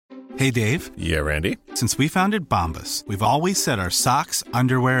Hey, Dave. Yeah, Randy? Since we founded Bombas, we've always said our socks,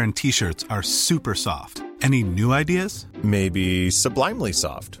 underwear, and T-shirts are super soft. Any new ideas? Maybe sublimely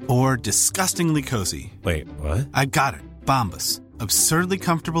soft. Or disgustingly cozy. Wait, what? I got it. Bombas. Absurdly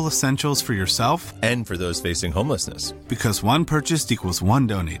comfortable essentials for yourself and for those facing homelessness. Because one purchased equals one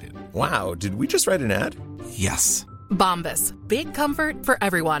donated. Wow, did we just write an ad? Yes. Bombas. Big comfort for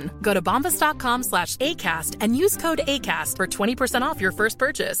everyone. Go to bombas.com/ACAST and use code ACAST for 20% off your first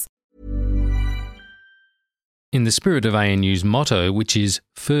purchase. In the spirit of ANU's motto, which is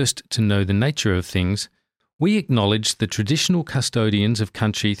first to know the nature of things, we acknowledge the traditional custodians of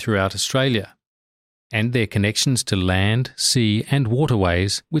country throughout Australia and their connections to land, sea and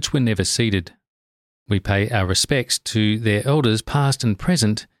waterways which were never ceded. We pay our respects to their elders past and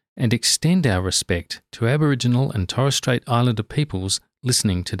present and extend our respect to Aboriginal and Torres Strait Islander peoples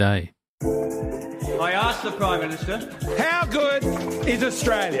listening today. I asked the Prime Minister, how good is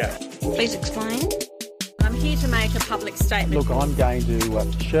Australia? Please explain. I'm here to make a public statement. Look, I'm going to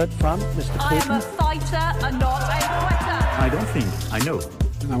shirt front Mr. Putin. I am a fighter and not a quitter. I don't think, I know.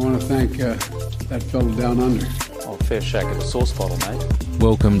 I want to thank that fellow down under. Oh, fair shake of the sauce bottle, mate.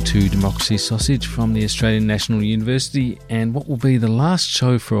 Welcome to Democracy Sausage from the Australian National University and what will be the last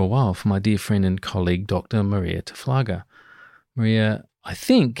show for a while for my dear friend and colleague, Dr. Maria Taflaga. Maria, I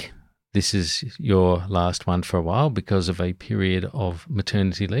think this is your last one for a while because of a period of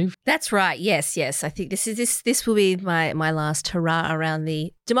maternity leave. That's right. Yes. I think this will be my last hurrah around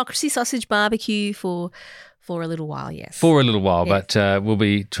the Democracy Sausage barbecue for a little while, yes. For a little while, yes. But we'll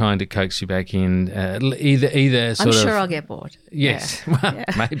be trying to coax you back in either sort of... I'm sure I'll get bored. Yes. Yeah. Well,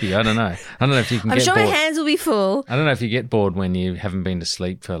 maybe. I don't know. I don't know if you can get bored. I'm sure my hands will be full. I don't know if you get bored when you haven't been to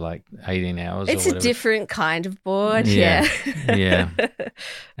sleep for like 18 hours It's or whatever. a different kind of bored, yeah.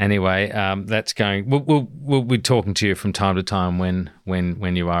 Anyway, that's going... We'll be talking to you from time to time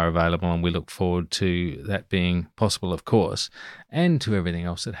when you are available, and we look forward to that being possible, of course, and to everything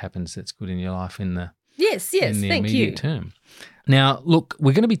else that happens that's good in your life in the Yes, in the thank immediate you. term. Now, look,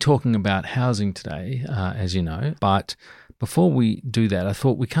 we're going to be talking about housing today, as you know, but before we do that, I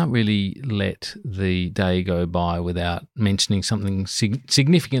thought we can't really let the day go by without mentioning something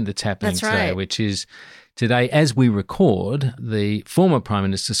significant that's happening today, which is today, as we record, the former Prime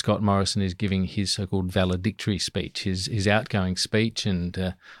Minister Scott Morrison is giving his so-called valedictory speech, his outgoing speech,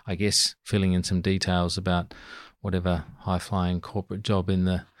 and I guess filling in some details about whatever high-flying corporate job in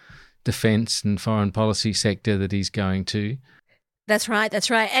the defence and foreign policy sector that he's going to. That's right.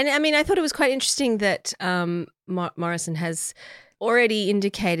 And I mean, I thought it was quite interesting that Morrison has already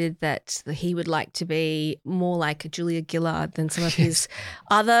indicated that he would like to be more like Julia Gillard than some of his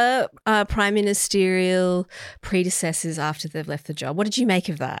other prime ministerial predecessors after they've left the job. What did you make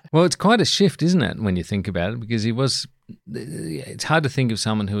of that? Well, it's quite a shift, isn't it, when you think about it, because it's hard to think of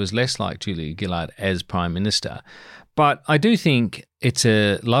someone who is less like Julia Gillard as Prime Minister. But I do think it's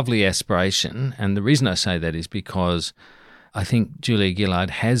a lovely aspiration, and the reason I say that is because I think Julia Gillard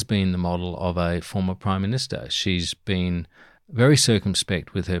has been the model of a former Prime Minister. She's been very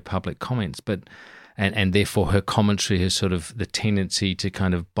circumspect with her public comments, but and therefore her commentary has sort of the tendency to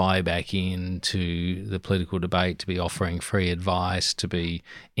kind of buy back into the political debate, to be offering free advice, to be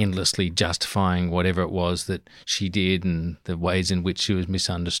endlessly justifying whatever it was that she did and the ways in which she was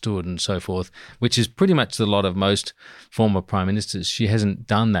misunderstood and so forth, which is pretty much the lot of most former prime ministers. She hasn't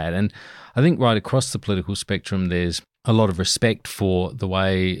done that. And I think right across the political spectrum, there's a lot of respect for the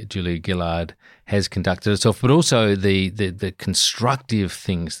way Julia Gillard has conducted herself, but also the constructive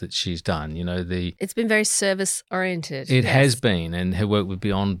things that she's done. You know, it's been very service oriented. It has been, and her work with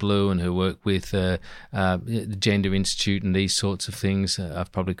Beyond Blue and her work with the Gender Institute and these sorts of things.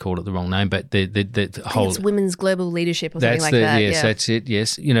 I've probably called it the wrong name, but the whole it's Women's Global Leadership or something like that. Yes, that's it.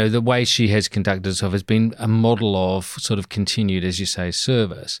 Yes, you know, the way she has conducted herself has been a model of sort of continued, as you say,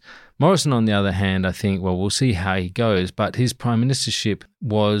 service. Morrison, on the other hand, I think, well, we'll see how he goes, but his prime ministership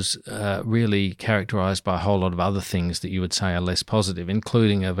was really characterised by a whole lot of other things that you would say are less positive,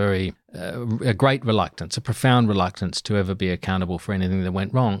 including a great reluctance, a profound reluctance to ever be accountable for anything that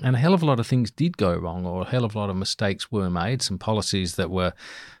went wrong. And a hell of a lot of things did go wrong, or a hell of a lot of mistakes were made, some policies that were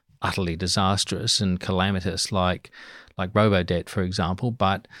utterly disastrous and calamitous, like Robodebt, for example,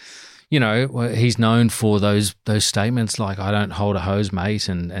 but you know, he's known for those statements like, I don't hold a hose, mate,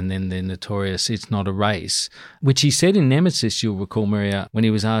 and then the notorious, it's not a race, which he said in Nemesis, you'll recall, Maria, when he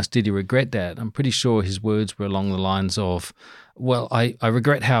was asked, did he regret that? I'm pretty sure his words were along the lines of, well, I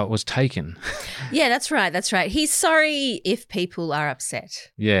regret how it was taken. Yeah, that's right. He's sorry if people are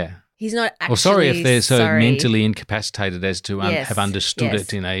upset. Yeah. He's not actually Or sorry if they're so sorry. mentally incapacitated as to Yes, have understood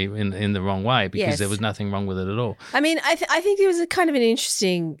yes. it in the wrong way, because Yes. there was nothing wrong with it at all. I mean, I think it was a kind of an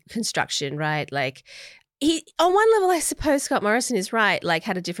interesting construction, right? Like, he, on one level, I suppose Scott Morrison is right. Like,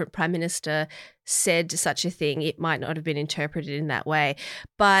 had a different prime minister said such a thing, it might not have been interpreted in that way.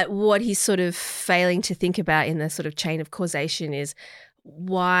 But what he's sort of failing to think about in the sort of chain of causation is,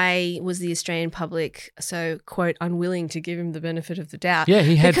 why was the Australian public so, quote, unwilling to give him the benefit of the doubt? Yeah,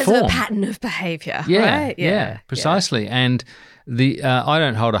 he had because form. of a pattern of behaviour, Yeah, right? yeah, precisely. And the I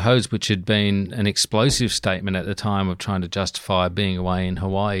don't hold a hose, which had been an explosive statement at the time of trying to justify being away in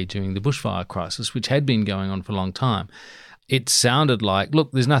Hawaii during the bushfire crisis, which had been going on for a long time. It sounded like,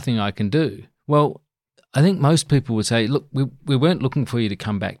 look, there's nothing I can do. Well, I think most people would say, look, we weren't looking for you to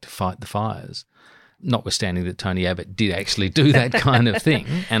come back to fight the fires, notwithstanding that Tony Abbott did actually do that kind of thing.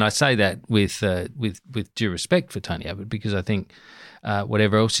 And I say that with due respect for Tony Abbott, because I think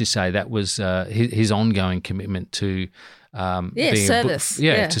whatever else you say, that was his ongoing commitment to being service.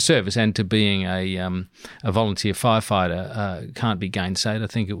 to service and to being a volunteer firefighter can't be gainsaid. I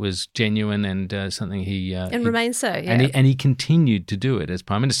think it was genuine and something he remains so. Yeah. And he continued to do it as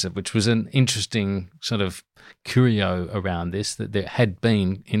Prime Minister, which was an interesting sort of curio around this, that there had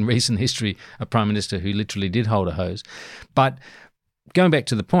been in recent history a Prime Minister who literally did hold a hose. But going back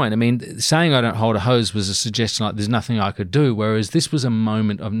to the point, I mean, saying I don't hold a hose was a suggestion like there's nothing I could do, whereas this was a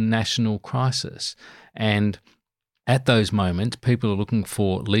moment of national crisis. And at those moments, people are looking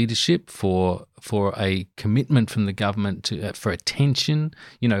for leadership, for a commitment from the government to for attention,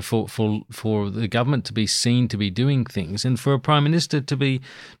 you know, for the government to be seen to be doing things, and for a prime minister to be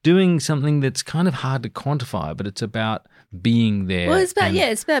doing something that's kind of hard to quantify, but it's about being there. Well, it's about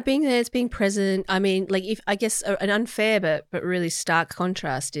being there. It's being present. I mean, like, if I guess an unfair but really stark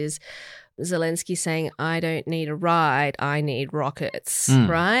contrast is Zelensky saying, I don't need a ride, I need rockets,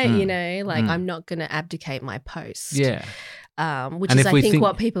 right? You know, like, I'm not going to abdicate my post. Yeah. Which And is, if I we think,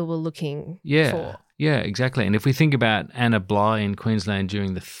 what people were looking for. Yeah, exactly. And if we think about Anna Bligh in Queensland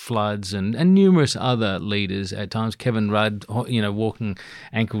during the floods and numerous other leaders at times, Kevin Rudd, you know, walking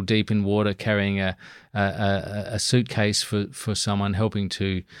ankle deep in water, carrying a suitcase for someone, helping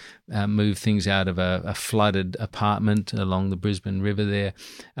to move things out of a flooded apartment along the Brisbane River there.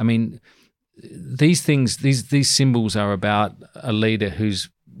 I mean, these things, these symbols are about a leader who's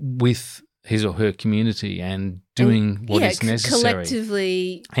with his or her community and doing what is necessary.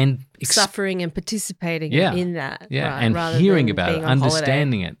 Collectively and suffering and participating in that. Yeah, right, and rather hearing than about being it, on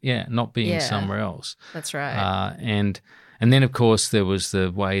understanding holiday. it. Yeah, not being somewhere else. That's right. And then, of course, there was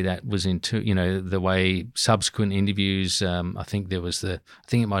the way that was into, you know, the way subsequent interviews, I think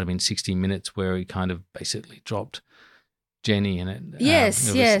it might have been 60 Minutes where he kind of basically dropped Jenny in it. Yes.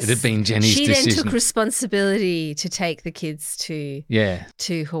 It had been Jenny's decision. She then took responsibility to take the kids to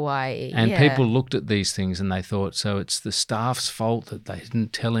Hawaii. And people looked at these things and they thought, so it's the staff's fault that they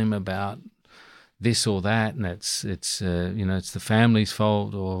didn't tell him about this or that, and it's you know, it's the family's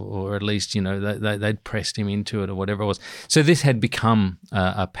fault, or at least, you know, they'd pressed him into it or whatever it was. So this had become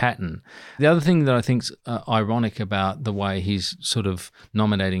a pattern. The other thing that I think's ironic about the way he's sort of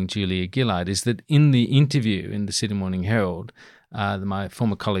nominating Julia Gillard is that in the interview in the Sydney Morning Herald, my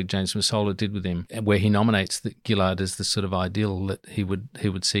former colleague James Massola did with him, where he nominates Gillard as the sort of ideal that he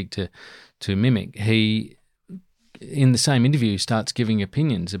would seek to mimic. He, in the same interview, starts giving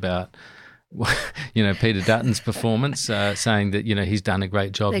opinions about, you know, Peter Dutton's performance, saying that, you know, he's done a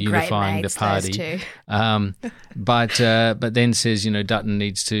great job unifying the party. But then says, you know, Dutton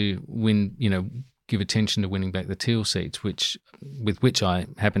needs to win, you know, give attention to winning back the teal seats, with which I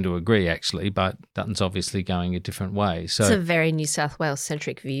happen to agree, actually, but Dutton's obviously going a different way. So it's a very New South Wales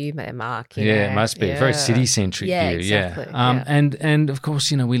centric view, Mark. It must be a very city centric view. Exactly. And of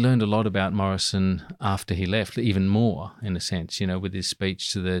course, you know, we learned a lot about Morrison after he left, even more in a sense, you know, with his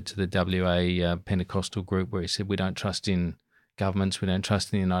speech to the WA Pentecostal group, where he said, we don't trust in governments, we don't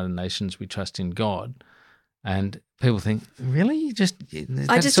trust in the United Nations, we trust in God. And people think, really? I just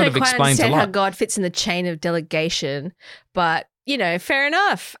don't quite understand how God fits in the chain of delegation, but, you know, fair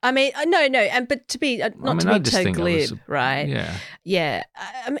enough. I mean, no, but to be not to be so glib, right? Yeah.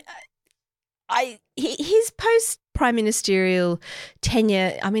 His post-prime ministerial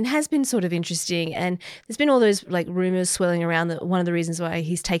tenure, I mean, has been sort of interesting, and there's been all those like rumours swirling around that one of the reasons why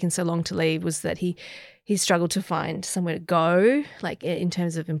he's taken so long to leave was that he struggled to find somewhere to go, like in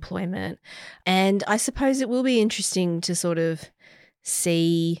terms of employment. And I suppose it will be interesting to sort of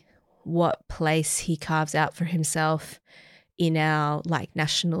see what place he carves out for himself in our like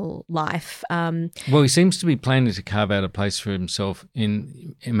national life. Well, he seems to be planning to carve out a place for himself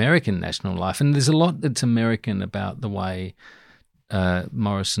in American national life, and there's a lot that's American about the way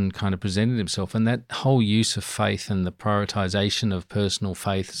Morrison kind of presented himself, and that whole use of faith and the prioritisation of personal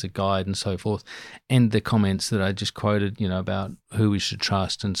faith as a guide and so forth, and the comments that I just quoted, about who we should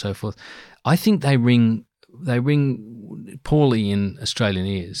trust and so forth, I think they ring poorly in Australian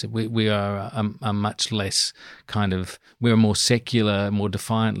ears. We are a much less we're more secular, more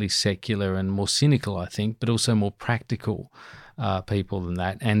defiantly secular and more cynical, I think, but also more practical people than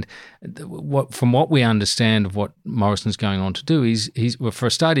that. And from what we understand of what Morrison's going on to do, he's for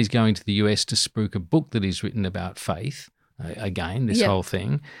a start, he's going to the US to spruik a book that he's written about faith, again, this whole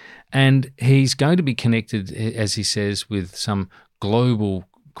thing. And he's going to be connected, as he says, with some global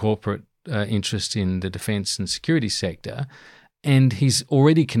corporate interest in the defence and security sector, and he's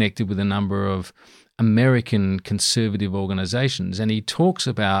already connected with a number of American conservative organisations, and he talks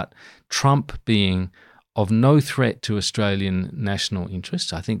about Trump being of no threat to Australian national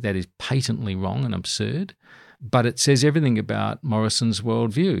interests. I think that is patently wrong and absurd, but it says everything about Morrison's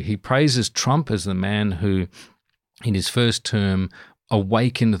worldview. He praises Trump as the man who, in his first term,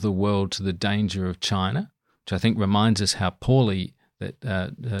 awakened the world to the danger of China, which I think reminds us how poorly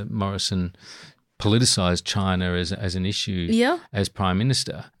that Morrison politicised China as an issue as Prime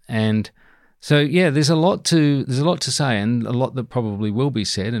Minister. And so, there's a lot to say, and a lot that probably will be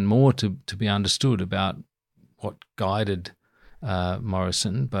said, and more to be understood about what guided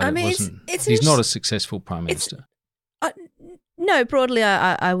Morrison. But he's not a successful Prime Minister. No, broadly,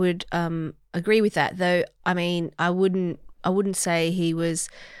 I would agree with that. Though, I mean, I wouldn't say he was.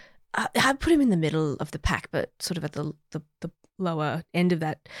 I'd put him in the middle of the pack, but sort of at the lower end of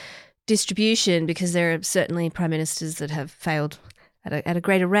that distribution, because there are certainly prime ministers that have failed at a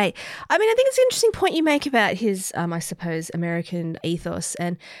greater rate. I mean, I think it's an interesting point you make about his, I suppose, American ethos,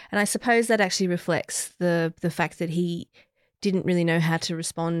 and I suppose that actually reflects the fact that he didn't really know how to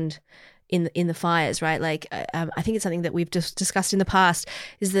respond in the fires, right? Like, I think it's something that we've just discussed in the past,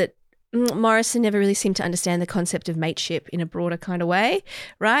 is that Morrison never really seemed to understand the concept of mateship in a broader kind of way,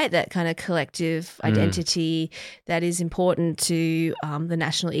 right? That kind of collective identity that is important to the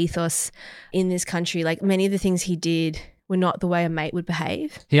national ethos in this country. Like, many of the things he did were not the way a mate would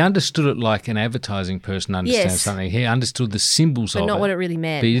behave. He understood it like an advertising person understands something. He understood the symbols of it. But not what it really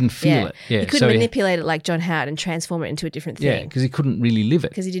meant. But he didn't feel it. Yeah. He couldn't manipulate it like John Howard and transform it into a different thing. Yeah, because he couldn't really live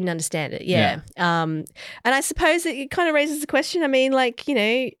it. Because he didn't understand it, and I suppose it kind of raises the question, I mean, like,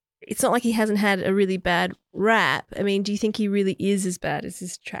 it's not like he hasn't had a really bad rap. I mean, do you think he really is as bad as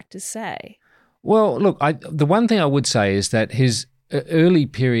his detractors say? Well, look, the one thing I would say is that his early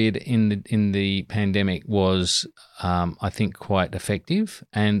period in the pandemic was, I think, quite effective,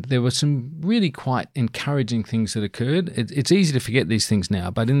 and there were some really quite encouraging things that occurred. It's easy to forget these things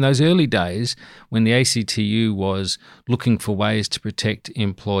now, but in those early days when the ACTU was looking for ways to protect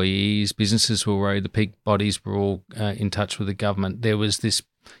employees, businesses were worried, the peak bodies were all in touch with the government, there was this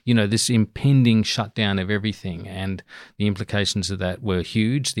impending shutdown of everything, and the implications of that were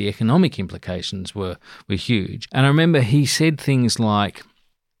huge. The economic implications were huge. And I remember he said things like,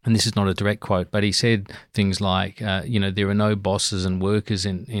 and this is not a direct quote, but he said things like, there are no bosses and workers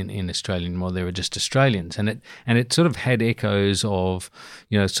in Australia anymore, there are just Australians. And it sort of had echoes of,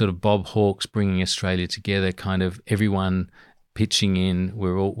 sort of Bob Hawke's bringing Australia together, kind of everyone pitching in.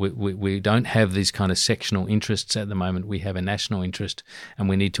 We don't have these kind of sectional interests at the moment. We have a national interest, and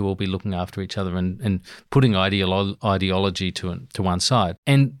we need to all be looking after each other and putting ideology to one side.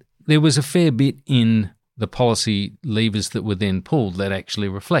 And there was a fair bit in the policy levers that were then pulled that actually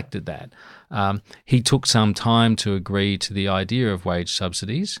reflected that. He took some time to agree to the idea of wage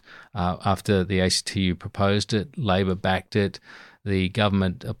subsidies. After the ACTU proposed it, Labor backed it. The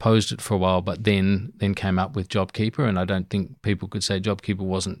government opposed it for a while, but then came up with JobKeeper, and I don't think people could say JobKeeper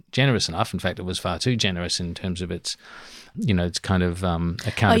wasn't generous enough. In fact, it was far too generous in terms of its, its kind of accountability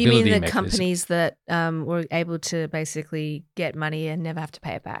mechanism. Oh, you mean the companies that were able to basically get money and never have to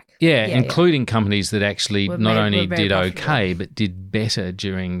pay it back? Yeah, including companies that actually not only did profitable. Okay, but did better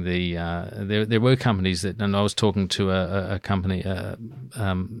during the. There were companies that, and I was talking to a company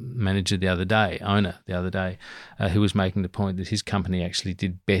manager owner the other day, who was making the point that his company actually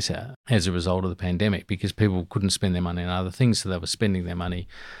did better as a result of the pandemic because people couldn't spend their money on other things, so they were spending their money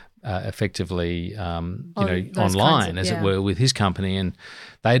effectively, online, as it were, with his company, and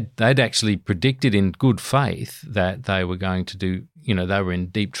they'd actually predicted in good faith that they were going to do. They were in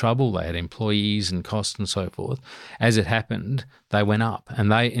deep trouble. They had employees and costs and so forth. As it happened, they went up,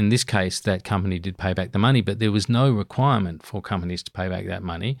 and in this case, that company did pay back the money, but there was no requirement for companies to pay back that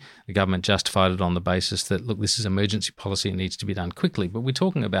money. The government justified it on the basis that, look, this is emergency policy; it needs to be done quickly. But we're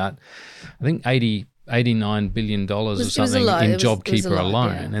talking about, I think, 80 $89 billion or something lot. in It was JobKeeper a lot,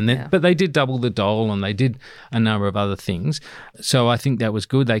 alone. yeah, And then, yeah. But they did double the dole and they did a number of other things. So I think that was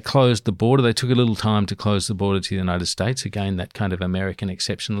good. They closed the border. They took a little time to close the border to the United States. Again, that kind of American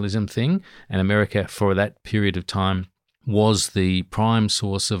exceptionalism thing. And America, for that period of time, was the prime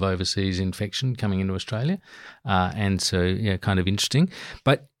source of overseas infection coming into Australia. And so, yeah, kind of interesting.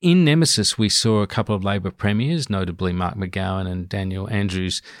 But in Nemesis, we saw a couple of Labor premiers, notably Mark McGowan and Daniel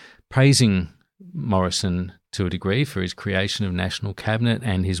Andrews, praising Morrison to a degree for his creation of National Cabinet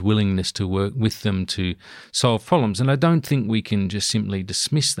and his willingness to work with them to solve problems. And I don't think we can just simply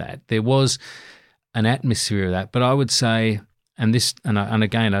dismiss that. There was an atmosphere of that. But I would say, and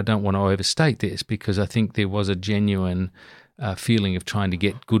again, I don't want to overstate this because I think there was a genuine feeling of trying to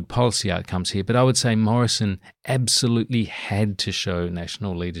get good policy outcomes here. But I would say Morrison absolutely had to show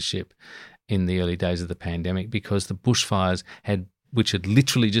national leadership in the early days of the pandemic because the bushfires which had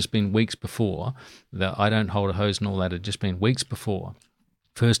literally just been weeks before, the I don't hold a hose and all that had just been weeks before.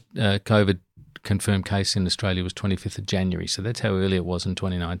 First COVID confirmed case in Australia was 25th of January. So that's how early it was in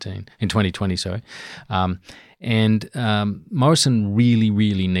 2020, sorry. And Morrison really,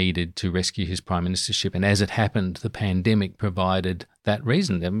 really needed to rescue his prime ministership. And as it happened, the pandemic provided that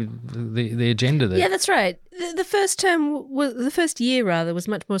reason. I mean, the agenda there. Yeah, that's right. The first term, the first year rather, was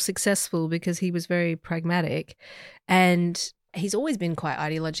much more successful because he was very pragmatic, and he's always been quite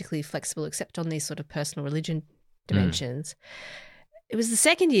ideologically flexible, except on these sort of personal religion dimensions. It was the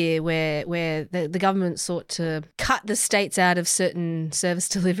second year where the government sought to cut the states out of certain service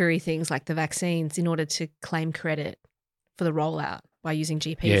delivery things like the vaccines in order to claim credit for the rollout by using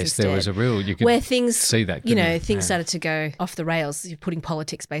GPs yes, instead. there was a real, you could where things, see that, things started to go off the rails. You're putting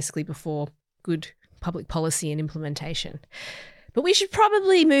politics basically before good public policy and implementation. But we should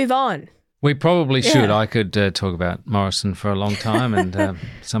probably move on. We probably should. Yeah. I could talk about Morrison for a long time and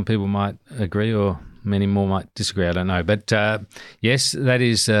some people might agree or many more might disagree. I don't know. But yes, that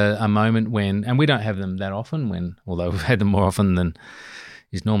is a moment when, and we don't have them that often although we've had them more often than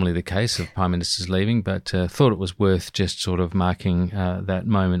is normally the case of prime ministers leaving, but thought it was worth just sort of marking that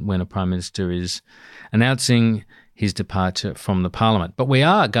moment when a prime minister is announcing his departure from the parliament. But we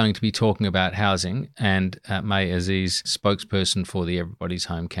are going to be talking about housing, and May Aziz, spokesperson for the Everybody's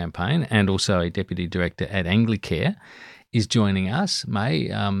Home campaign and also a deputy director at Anglicare, is joining us.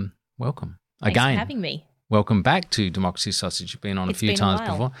 May, welcome. Thanks for having me. Welcome back to Democracy Sausage. You've been on a few times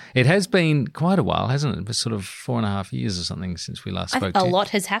while. before. It has been quite a while, hasn't it? It's sort of 4.5 years or something since we last spoke to you. A lot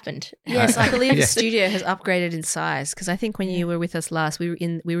has happened. Yes, I believe the studio has upgraded in size because I think when you were with us last, we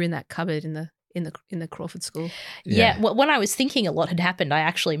were in that cupboard in the Crawford School. Yeah. Well, when I was thinking a lot had happened, I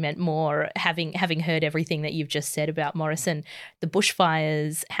actually meant more having heard everything that you've just said about Morrison. The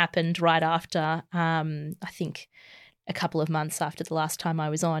bushfires happened right after, I think, a couple of months after the last time I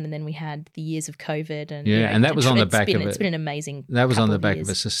was on, and then we had the years of COVID. And and that was on the back of it. It's been an amazing. That was on the back years.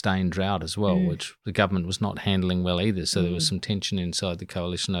 of a sustained drought as well, which the government was not handling well either. So there was some tension inside the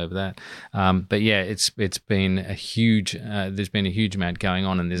coalition over that. But yeah, it's been a huge. There's been a huge amount going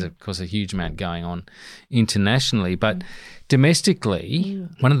on, and there's of course a huge amount going on internationally, but domestically,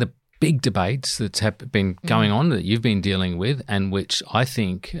 one of the big debates that's been going on that you've been dealing with, and which I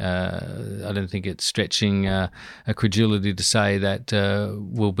think, I don't think it's stretching a credulity to say that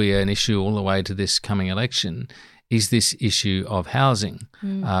will be an issue all the way to this coming election, is this issue of housing,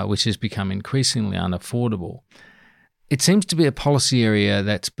 which has become increasingly unaffordable. It seems to be a policy area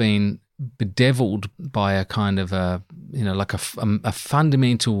that's been bedeviled by a kind of a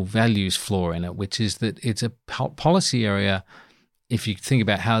fundamental values flaw in it, which is that it's a policy area, if you think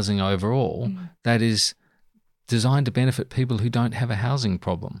about housing overall, that is designed to benefit people who don't have a housing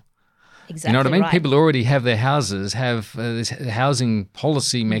problem. Exactly. You know what I mean? Right. People who already have their houses have this housing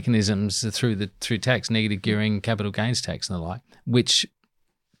policy mechanisms through tax, negative gearing, capital gains tax and the like, which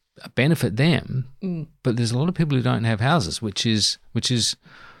benefit them. But there's a lot of people who don't have houses, which is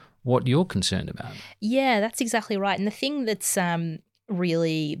what you're concerned about. Yeah, that's exactly right. And the thing that's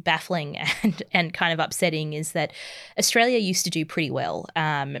really baffling and kind of upsetting is that Australia used to do pretty well,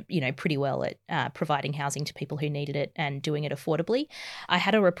 at providing housing to people who needed it and doing it affordably. I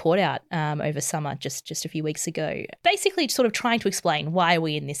had a report out over summer, just a few weeks ago, basically sort of trying to explain why are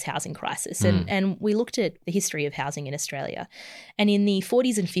we in this housing crisis. And we looked at the history of housing in Australia. And in the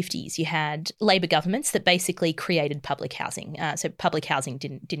 40s and 50s, you had Labor governments that basically created public housing. So public housing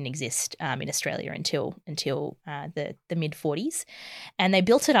didn't exist in Australia until the mid-40s. And they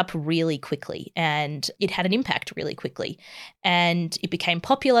built it up really quickly, and it had an impact really quickly. And it became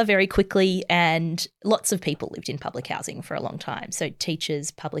popular very quickly, and lots of people lived in public housing for a long time. So teachers,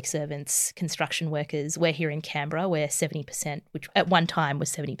 public servants, construction workers. We're here in Canberra, where 70%, which at one time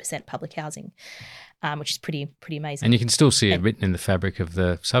was 70% public housing. which is pretty amazing. And you can still see it written in the fabric of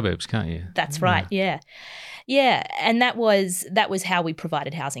the suburbs, can't you? That's right. Yeah. And that was how we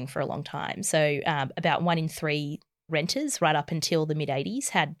provided housing for a long time. So about 1 in 3 renters right up until the mid-'80s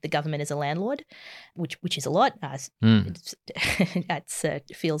had the government as a landlord, which is a lot. It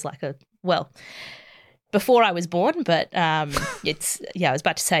feels like before I was born, but I was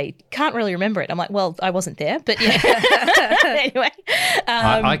about to say, can't really remember it. I'm like, well, I wasn't there, but yeah. Anyway.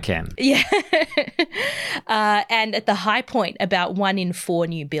 I can. Yeah. And at the high point, about 1 in 4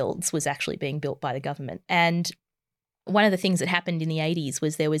 new builds was actually being built by the government. And one of the things that happened in the 80s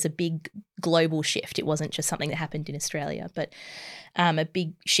was there was a big global shift. It wasn't just something that happened in Australia, but a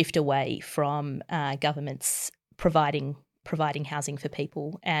big shift away from governments providing housing for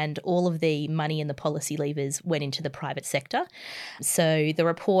people, and all of the money and the policy levers went into the private sector. So the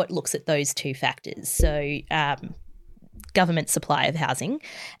report looks at those 2 factors. So government supply of housing,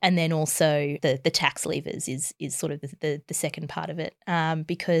 and then also the tax levers is sort of the second part of it,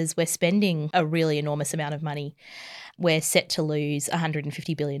 because we're spending a really enormous amount of money. We're set to lose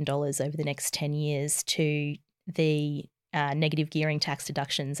 $150 billion over the next 10 years to the negative gearing tax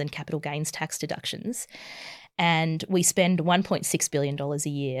deductions and capital gains tax deductions. And we spend $1.6 billion a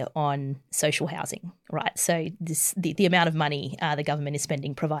year on social housing, right? So the amount of money the government is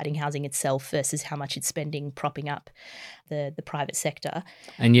spending providing housing itself versus how much it's spending propping up the private sector.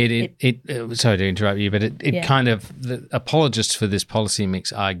 And yet it sorry to interrupt you, but it kind of, the apologists for this policy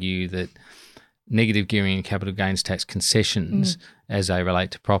mix argue that negative gearing and capital gains tax concessions as they relate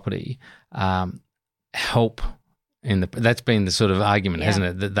to property help that's been the sort of argument, hasn't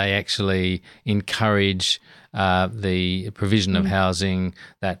it, that they actually encourage the provision of housing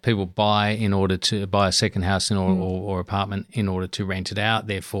that people buy in order to buy a second house or apartment in order to rent it out.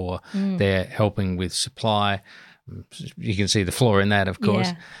 Therefore, they're helping with supply. You can see the flaw in that, of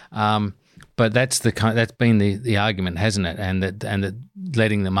course. Yeah. But that's been the argument, hasn't it? And that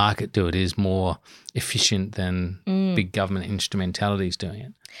letting the market do it is more efficient than big government instrumentalities doing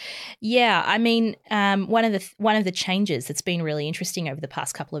it. Yeah, I mean, one of the changes that's been really interesting over the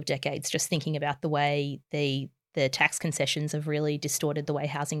past couple of decades, just thinking about the way the tax concessions have really distorted the way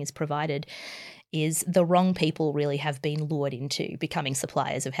housing is provided, is the wrong people really have been lured into becoming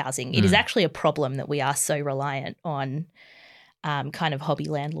suppliers of housing. It is actually a problem that we are so reliant on kind of hobby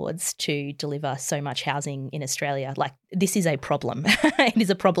landlords to deliver so much housing in Australia. Like, this is a problem. It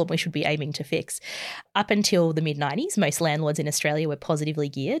is a problem we should be aiming to fix. Up until the mid-'90s, most landlords in Australia were positively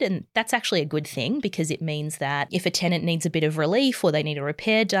geared, and that's actually a good thing because it means that if a tenant needs a bit of relief or they need a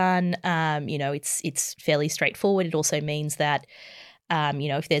repair done, it's fairly straightforward. It also means that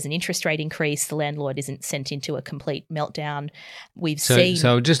if there's an interest rate increase, the landlord isn't sent into a complete meltdown. So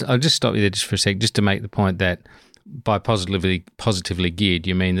I'll just stop you there just for a sec, just to make the point that by positively geared,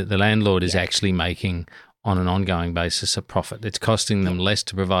 you mean that the landlord is actually making, on an ongoing basis, a profit. It's costing them less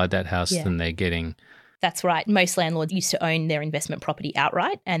to provide that house than they're getting. That's right. Most landlords used to own their investment property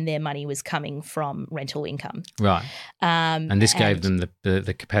outright, and their money was coming from rental income. Right. And this gave them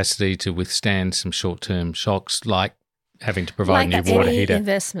the capacity to withstand some short-term shocks, like having to provide a new water heater.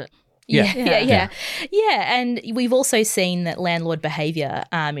 Investment. Yeah. And we've also seen that landlord behaviour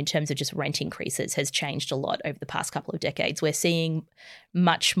in terms of just rent increases has changed a lot over the past couple of decades. We're seeing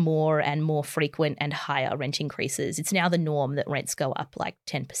much more and more frequent and higher rent increases. It's now the norm that rents go up like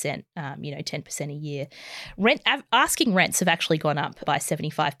 10%, 10% a year. Asking rents have actually gone up by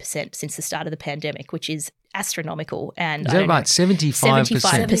 75% since the start of the pandemic, which is astronomical. And is that right? 75%?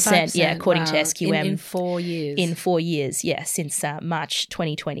 75%, yeah, according to SQM. In 4 years. In 4 years, yeah, since March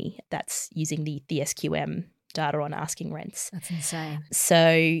 2020. That's using the SQM data on asking rents. That's insane.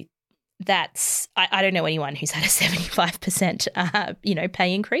 So that's I don't know anyone who's had a 75%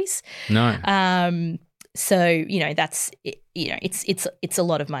 pay increase. No. So that's it's a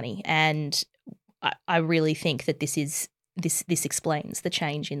lot of money, and I really think that this explains the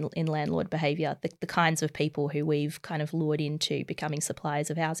change in landlord behaviour, the kinds of people who we've kind of lured into becoming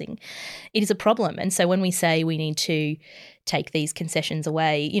suppliers of housing. It is a problem. And so when we say we need to take these concessions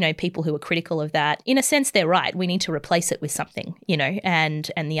away, people who are critical of that, in a sense, they're right. We need to replace it with something,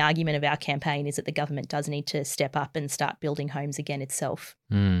 and the argument of our campaign is that the government does need to step up and start building homes again itself.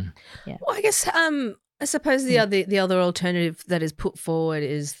 Mm. Yeah. Well, I guess I suppose the other alternative that is put forward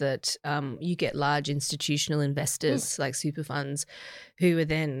is that you get large institutional investors like super funds who are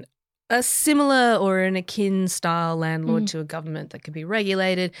then a similar or an akin style landlord to a government that could be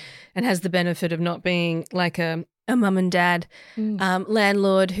regulated and has the benefit of not being like a mum and dad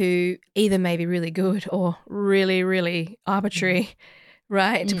landlord who either may be really good or really, really arbitrary,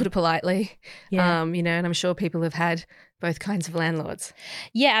 right, to put it politely. Yeah. And I'm sure people have had both kinds of landlords.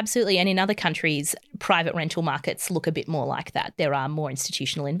 Yeah, absolutely. And in other countries, private rental markets look a bit more like that. There are more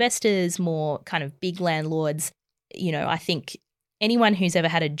institutional investors, more kind of big landlords. You know, I think anyone who's ever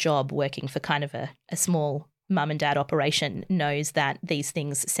had a job working for kind of a small mum and dad operation knows that these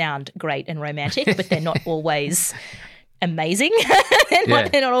things sound great and romantic, but they're not always amazing. They're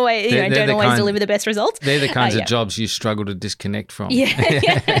not always, don't always deliver the best results. They're the kinds of jobs you struggle to disconnect from.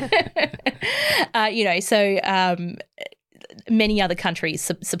 Many other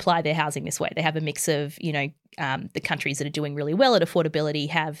countries supply their housing this way. They have a mix of, the countries that are doing really well at affordability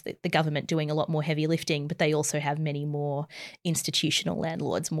have the government doing a lot more heavy lifting, but they also have many more institutional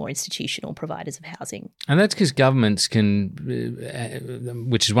landlords, more institutional providers of housing. And that's because governments can,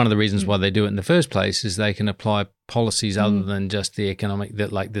 which is one of the reasons why they do it in the first place, is they can apply policies other than just the economic,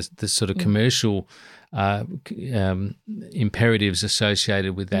 that like this sort of commercial imperatives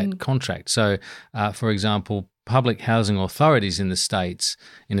associated with that contract. So, for example, public housing authorities in the states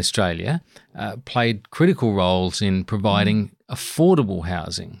in Australia played critical roles in providing affordable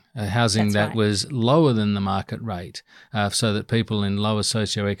housing, that was lower than the market rate, so that people in lower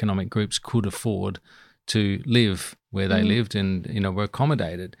socioeconomic groups could afford to live where they lived and, were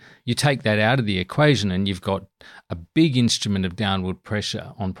accommodated. You take that out of the equation and you've got a big instrument of downward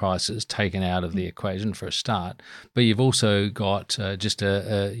pressure on prices taken out of the equation for a start. But you've also got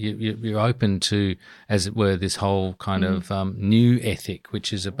you're open to, as it were, this whole kind of new ethic,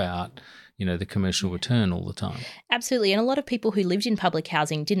 which is about, the commercial return all the time. Absolutely. And a lot of people who lived in public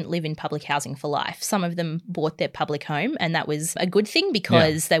housing didn't live in public housing for life. Some of them bought their public home, and that was a good thing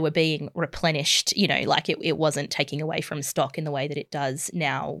because they were being replenished, like it wasn't taking away from stock in the way that it does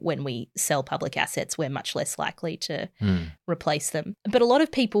now. When we sell public assets, we're much less likely to replace them. But a lot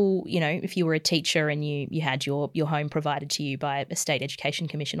of people, if you were a teacher and you had your home provided to you by a state education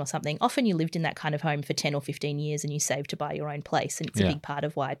commission or something, often you lived in that kind of home for 10 or 15 years and you saved to buy your own place. And it's a big part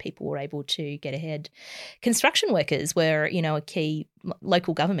of why people were able to get ahead. Construction workers were, a key.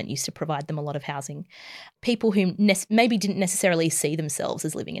 Local government used to provide them a lot of housing. People who maybe didn't necessarily see themselves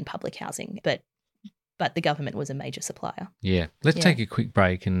as living in public housing, but the government was a major supplier. Yeah. Let's take a quick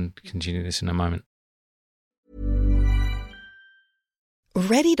break and continue this in a moment.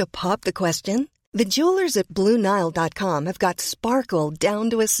 Ready to pop the question? The jewelers at BlueNile.com have got sparkle down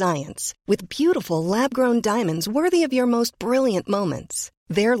to a science with beautiful lab-grown diamonds worthy of your most brilliant moments.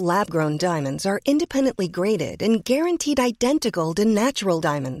 Their lab-grown diamonds are independently graded and guaranteed identical to natural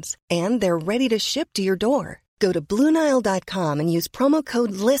diamonds, and they're ready to ship to your door. Go to BlueNile.com and use promo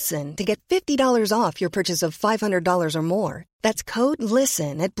code LISTEN to get $50 off your purchase of $500 or more. That's code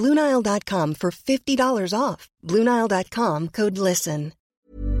LISTEN at BlueNile.com for $50 off. BlueNile.com, code LISTEN.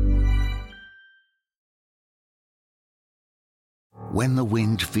 When the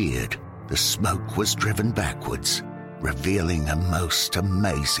wind veered, the smoke was driven backwards, revealing a most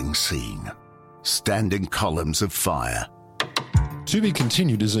amazing scene. Standing columns of fire. To Be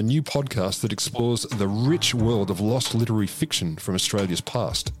Continued is a new podcast that explores the rich world of lost literary fiction from Australia's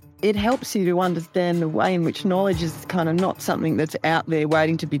past. It helps you to understand the way in which knowledge is kind of not something that's out there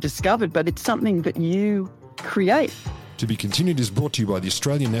waiting to be discovered, but it's something that you create. To Be Continued is brought to you by the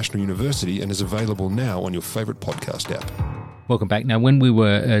Australian National University and is available now on your favourite podcast app. Welcome back. Now, when we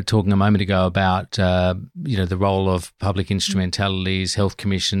were talking a moment ago about, the role of public instrumentalities, health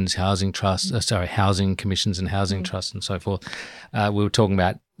commissions, housing commissions and housing trusts and so forth, we were talking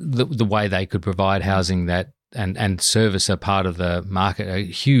about the way they could provide housing that and service a part of the market, a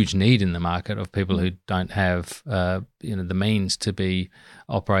huge need in the market of people who don't have, the means to be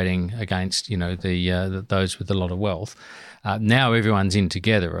operating against, those with a lot of wealth. Now everyone's in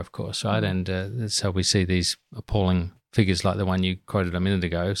together, of course, right? And so we see these appalling figures like the one you quoted a minute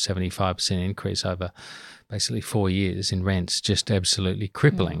ago, 75% increase over basically 4 years in rents, just absolutely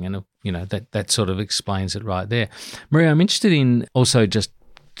crippling. And, that sort of explains it right there. Maria, I'm interested in also just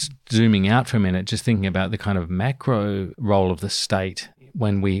zooming out for a minute, just thinking about the kind of macro role of the state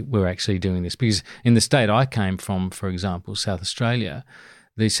when we were actually doing this. Because in the state I came from, for example, South Australia,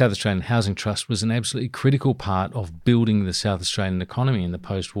 the South Australian Housing Trust was an absolutely critical part of building the South Australian economy in the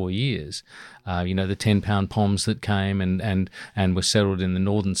post-war years. The £10 POMs that came and were settled in the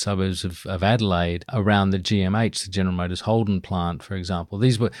northern suburbs of Adelaide around the GMH, the General Motors Holden plant, for example.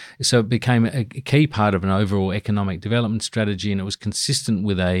 So it became a key part of an overall economic development strategy, and it was consistent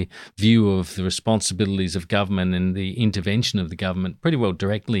with a view of the responsibilities of government and the intervention of the government pretty well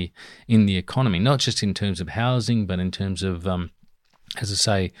directly in the economy, not just in terms of housing, but in terms of as I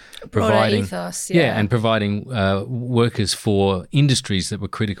say, providing ethos, and providing workers for industries that were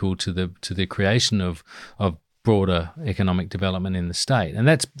critical to the creation of broader economic development in the state. And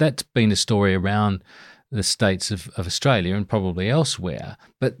that's been a story around the states of Australia and probably elsewhere.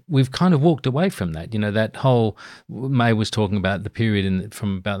 But we've kind of walked away from that. That whole, May was talking about the period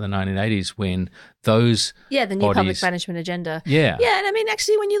from about the 1980s when those the new bodies, public management agenda. Yeah. Yeah, and I mean,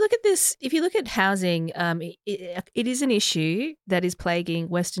 actually, when you look at this, if you look at housing, it is an issue that is plaguing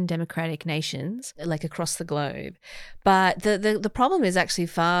Western democratic nations, like across the globe. But the problem is actually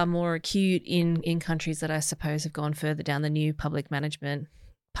far more acute in countries that I suppose have gone further down the new public management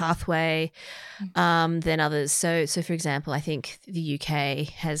pathway than others. So for example, I think the UK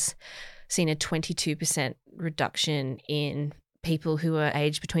has seen a 22% reduction in people who are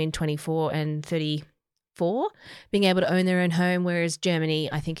aged between 24 and 34 being able to own their own home, whereas Germany,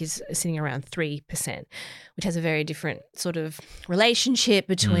 I think, is sitting around 3%, which has a very different sort of relationship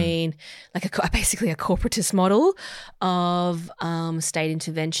between basically a corporatist model of state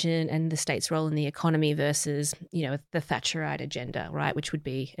intervention and the state's role in the economy versus, the Thatcherite agenda, right, which would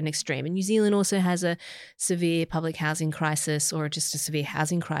be an extreme. And New Zealand also has a severe public housing crisis, or just a severe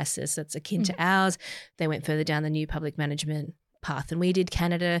housing crisis that's akin to ours. They went further down the new public management path than we did.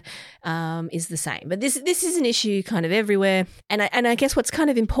 Canada is the same. But this is an issue kind of everywhere. And I guess what's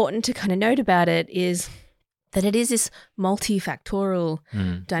kind of important to kind of note about it is that it is this multifactorial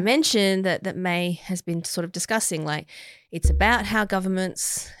dimension that May has been sort of discussing. Like, it's about how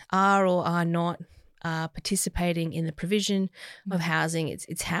governments are or are not participating in the provision of housing.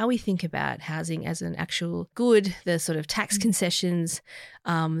 It's how we think about housing as an actual good, the sort of tax concessions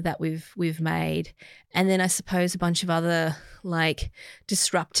that we've made, and then I suppose a bunch of other like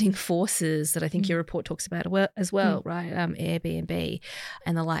disrupting forces that I think your report talks about as well, right? Airbnb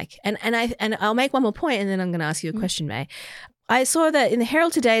and the like. And I'll make one more point, and then I'm going to ask you a question, May. I saw that in the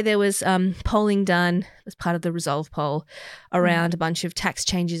Herald today there was polling done as part of the Resolve poll around a bunch of tax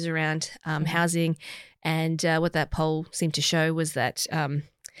changes around housing, and what that poll seemed to show was that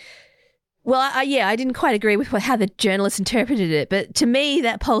I didn't quite agree with how the journalists interpreted it, but to me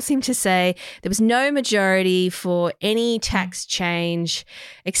that poll seemed to say there was no majority for any tax change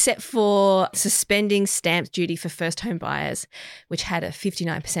except for suspending stamp duty for first home buyers, which had a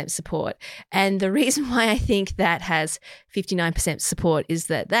 59% support. And the reason why I think that has 59% support is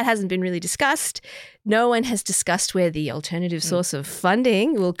that hasn't been really discussed. No one has discussed where the alternative source of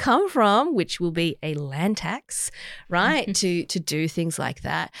funding will come from, which will be a land tax, right, to do things like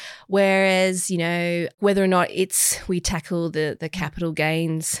that. Whereas, whether or not we tackle the capital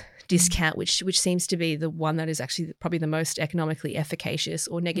gains discount, which seems to be the one that is actually probably the most economically efficacious,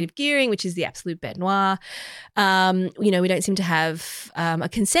 or negative gearing, which is the absolute bête noire. We don't seem to have a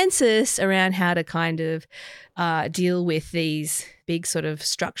consensus around how to kind of deal with these big sort of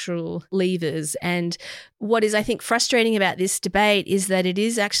structural levers. And what is, I think, frustrating about this debate is that it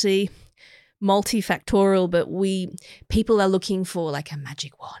is actually multifactorial, but people are looking for like a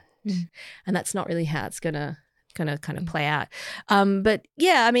magic wand, and that's not really how it's gonna kind of play out. But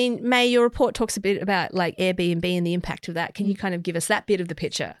yeah, I mean, May, your report talks a bit about like Airbnb and the impact of that. Can you kind of give us that bit of the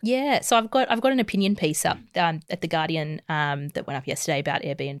picture? Yeah, so I've got an opinion piece up at The Guardian that went up yesterday about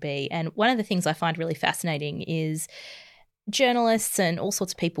Airbnb, and one of the things I find really fascinating is journalists and all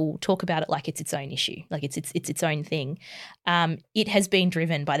sorts of people talk about it like it's its own issue, like it's its own thing. It has been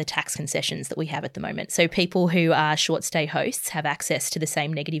driven by the tax concessions that we have at the moment. So people who are short stay hosts have access to the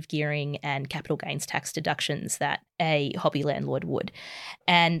same negative gearing and capital gains tax deductions that a hobby landlord would.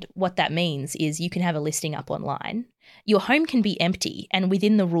 And what that means is you can have a listing up online. Your home can be empty, and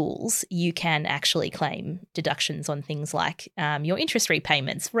within the rules, you can actually claim deductions on things like your interest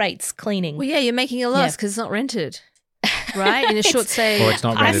repayments, rates, cleaning. Well, yeah, you're making a loss because it's not rented. Right, in a short stay. Or it's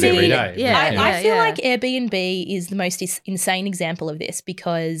not rented every day. I feel like Airbnb is the most insane example of this,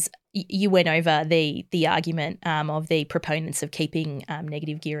 because you went over the argument of the proponents of keeping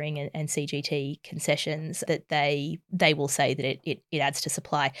negative gearing and CGT concessions, that they will say that it adds to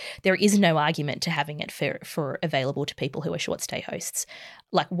supply. There is no argument to having it for available to people who are short stay hosts.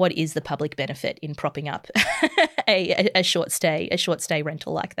 Like, what is the public benefit in propping up a short stay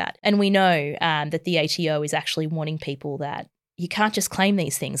rental like that? And we know that the ATO is actually warning people that you can't just claim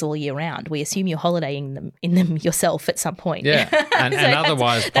these things all year round. We assume you're holidaying in them yourself at some point. Yeah, and, and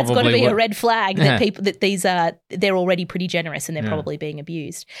otherwise that's got to be a red flag that people that these are, they're already pretty generous and they're probably being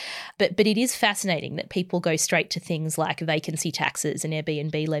abused. But it is fascinating that people go straight to things like vacancy taxes and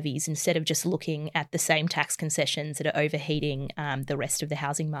Airbnb levies instead of just looking at the same tax concessions that are overheating the rest of the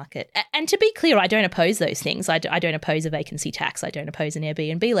housing market. And to be clear, I don't oppose those things. I don't oppose a vacancy tax. I don't oppose an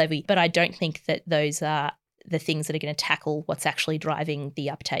Airbnb levy. But I don't think that those are the things that are going to tackle what's actually driving the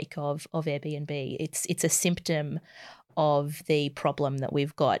uptake of Airbnb. It's a symptom of the problem that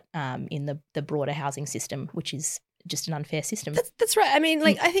we've got in the broader housing system, which is just an unfair system. That's right. I mean,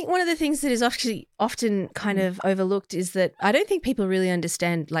 like, I think one of the things that is actually often kind of overlooked is that I don't think people really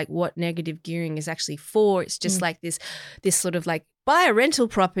understand like what negative gearing is actually for. It's just like this sort of like, buy a rental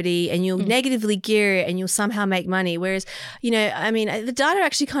property and you'll negatively gear it and you'll somehow make money. Whereas, I mean, the data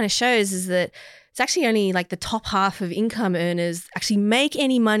actually kind of shows is that it's actually only like the top half of income earners actually make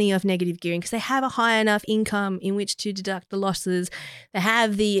any money off negative gearing because they have a high enough income in which to deduct the losses. They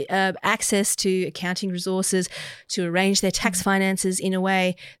have the access to accounting resources to arrange their tax finances in a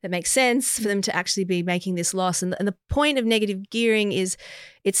way that makes sense for them to actually be making this loss. And the point of negative gearing is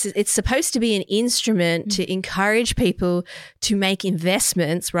it's supposed to be an instrument to encourage people to make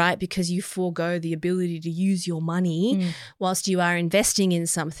investments, right? Because you forego the ability to use your money whilst you are investing in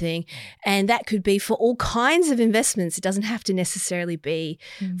something. And that could be for all kinds of investments. It doesn't have to necessarily be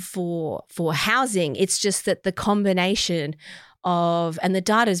for housing. It's just that the combination of, and the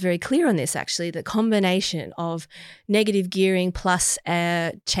data is very clear on this actually, the combination of negative gearing plus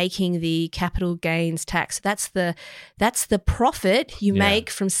taking the capital gains tax. That's the profit you make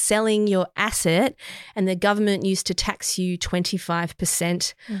from selling your asset, and the government used to tax you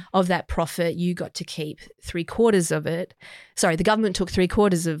 25% of that profit. You got to keep 3/4 of it. Sorry, the government took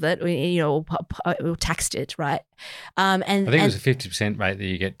 3/4 of it, or taxed it, right? I think it was a 50% rate that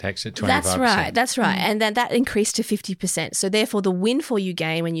you get taxed at 25%. That's right. And then that increased to 50%. So therefore the windfall you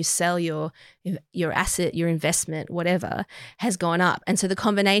gain when you sell your asset, your investment, whatever, has gone up. And so the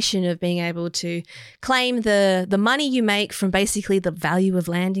combination of being able to claim the money you make from basically the value of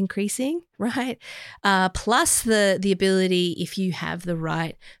land increasing, right, plus the ability, if you have the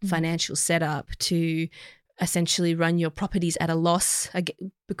right financial setup, to essentially run your properties at a loss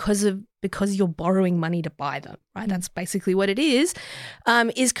because you're borrowing money to buy them, right? That's basically what it is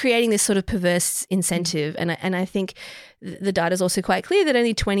creating this sort of perverse incentive. And I think the data is also quite clear that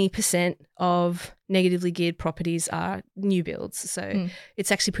only 20% of negatively geared properties are new builds. So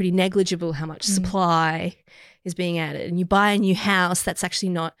it's actually pretty negligible how much supply is being added. And you buy a new house, that's actually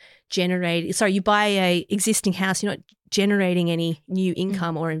not generating. Sorry, you buy a existing house, you're not generating any new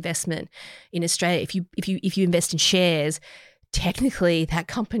income or investment in Australia. If you invest in shares, technically that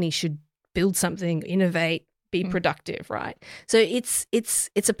company should build something, innovate, be productive, right? So it's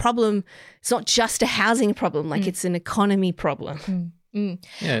a problem. It's not just a housing problem, like it's an economy problem. Yeah,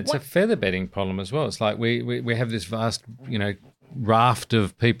 it's a feather bedding problem as well. It's like we have this vast, raft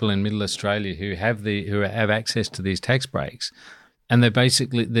of people in Middle Australia who have access to these tax breaks. And they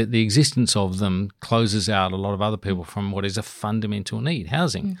basically, the existence of them closes out a lot of other people from what is a fundamental need,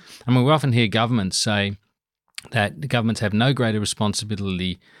 housing. I mean, we often hear governments say that the governments have no greater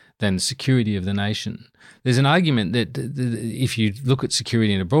responsibility than the security of the nation. There's an argument that if you look at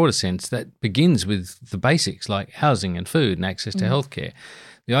security in a broader sense, that begins with the basics like housing and food and access to healthcare.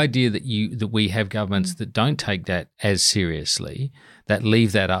 The idea that we have governments that don't take that as seriously, that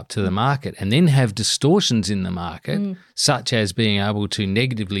leave that up to the market, and then have distortions in the market, such as being able to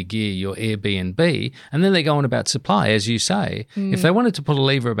negatively gear your Airbnb, and then they go on about supply, as you say. If they wanted to pull a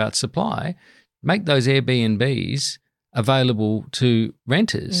lever about supply, make those Airbnbs available to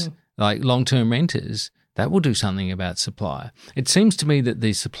renters, like long-term renters. That will do something about supply. It seems to me that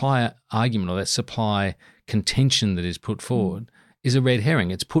the supply argument, or that supply contention that is put forward, is a red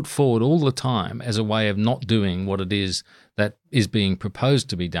herring. It's put forward all the time as a way of not doing what it is that is being proposed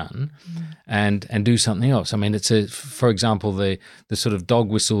to be done, and do something else. I mean, for example, the sort of dog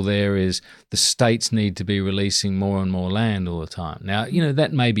whistle there is the states need to be releasing more and more land all the time. Now,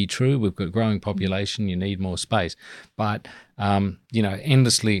 that may be true. We've got a growing population. You need more space. But,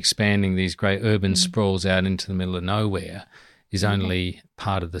 endlessly expanding these great urban sprawls out into the middle of nowhere is only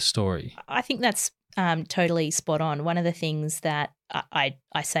part of the story. I think that's totally spot on. One of the things that I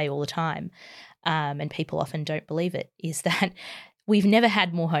say all the time, and people often don't believe it, is that we've never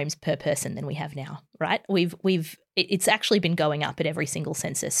had more homes per person than we have now, right? It's actually been going up at every single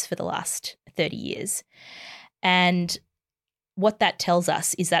census for the last 30 years. And what that tells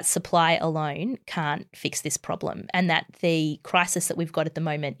us is that supply alone can't fix this problem, and that the crisis that we've got at the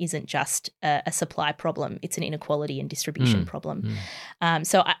moment isn't just a supply problem, it's an inequality and distribution problem.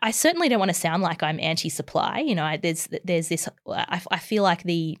 So I certainly don't want to sound like I'm anti-supply. There's this I feel like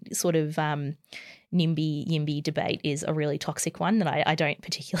the sort of NIMBY debate is a really toxic one that I don't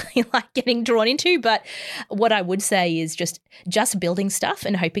particularly like getting drawn into. But what I would say is just building stuff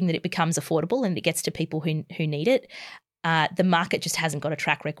and hoping that it becomes affordable and it gets to people who need it. The market just hasn't got a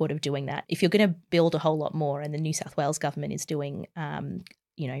track record of doing that. If you're going to build a whole lot more, and the New South Wales government is doing,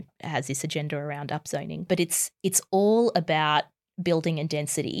 has this agenda around upzoning, but it's all about building and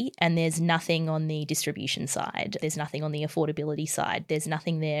density, and there's nothing on the distribution side. There's nothing on the affordability side. There's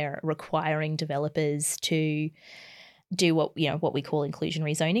nothing there requiring developers to do what we call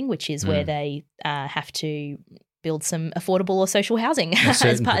inclusionary zoning, which is where they have to build some affordable or social housing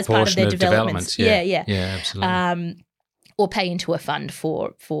as part of their developments. Yeah, absolutely. Or pay into a fund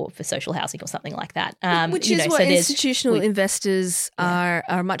for social housing or something like that. Which is what institutional investors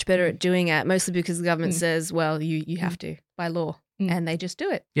are much better at doing it, mostly because the government says, well, you have to by law. And they just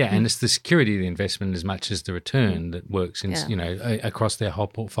do it. Yeah, and it's the security of the investment as much as the return that works in, across their whole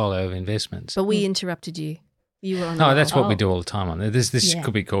portfolio of investments. But we interrupted you. You were on. No, that's what we do all the time on there. This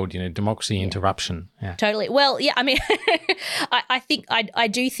could be called, democracy interruption. Yeah. Totally. Well, yeah, I mean, I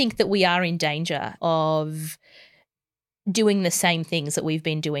do think that we are in danger of doing the same things that we've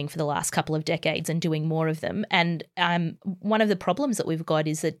been doing for the last couple of decades and doing more of them. And one of the problems that we've got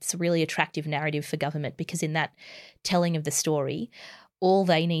is that it's a really attractive narrative for government, because in that telling of the story, all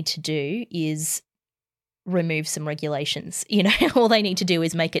they need to do is remove some regulations. All they need to do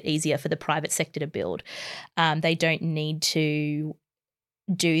is make it easier for the private sector to build. They don't need to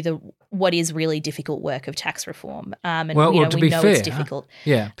do what is really difficult work of tax reform. And to be fair, it's difficult.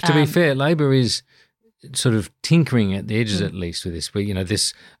 Yeah, to be fair, Labor is sort of tinkering at the edges at least with this. But,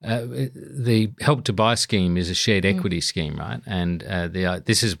 the Help to Buy scheme is a shared equity scheme, right? And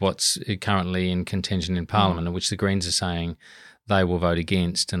this is what's currently in contention in Parliament, which the Greens are saying they will vote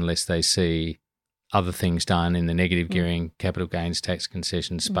against unless they see other things done in the negative gearing, capital gains tax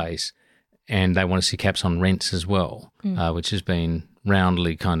concession space. And they want to see caps on rents as well, which has been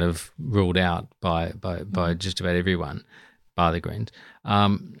roundly kind of ruled out by just about everyone, bar the Greens.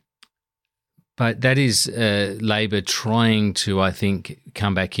 But that is Labor trying to, I think,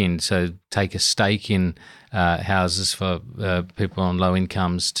 come back in, so take a stake in houses for people on low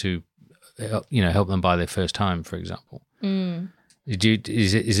incomes to, help them buy their first home, for example.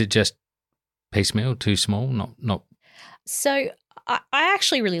 Is it just piecemeal, too small, not? So I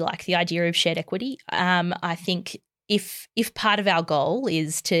actually really like the idea of shared equity. I think if part of our goal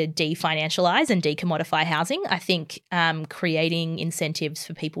is to definancialise and decommodify housing, I think creating incentives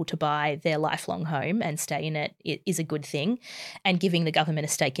for people to buy their lifelong home and stay in it is a good thing, and giving the government a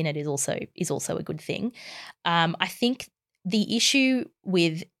stake in it is also a good thing. I think the issue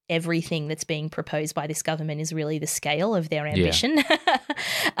with everything that's being proposed by this government is really the scale of their ambition.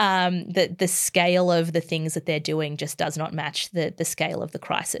 The scale of the things that they're doing just does not match the scale of the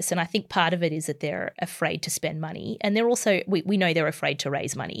crisis. And I think part of it is that they're afraid to spend money. And they're also, we know they're afraid to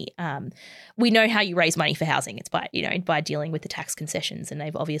raise money. We know how you raise money for housing. It's by dealing with the tax concessions. And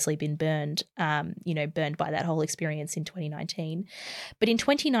they've obviously been burned by that whole experience in 2019. But in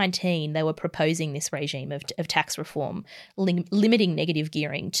 2019, they were proposing this regime of tax reform, limiting negative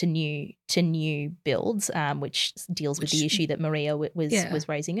gearing to new builds, which deals with the issue that Maria was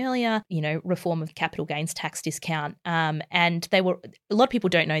raising earlier. Reform of capital gains tax discount, and they were, a lot of people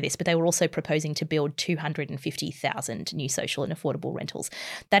don't know this, but they were also proposing to build 250,000 new social and affordable rentals.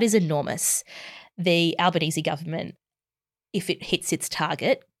 That is enormous. The Albanese government, if it hits its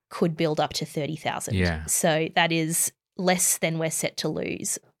target, could build up to 30,000. Yeah. So that is less than we're set to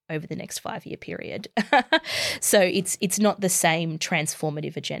lose over the next 5-year period. So it's not the same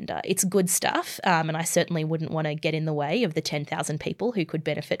transformative agenda. It's good stuff, and I certainly wouldn't want to get in the way of the 10,000 people who could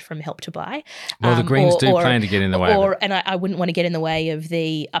benefit from Help to Buy. Well, the Greens do plan to get in the way of it. And I wouldn't want to get in the way of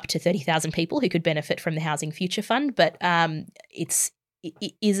the up to 30,000 people who could benefit from the Housing Future Fund, but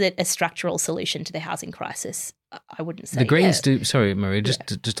is it a structural solution to the housing crisis? I wouldn't say. The Greens do. Sorry, Maria,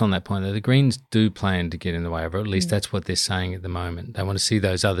 just on that point though, the Greens do plan to get in the way of it. At least that's what they're saying at the moment. They want to see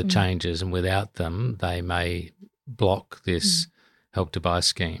those other changes, and without them, they may block this Help to Buy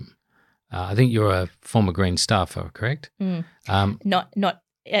scheme. I think you're a former Green staffer, correct? Not. No, not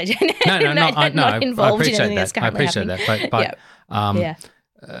I involved appreciate in anything that. that's currently happening.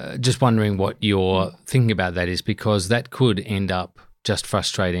 But just wondering what you're thinking about that is, because that could end up just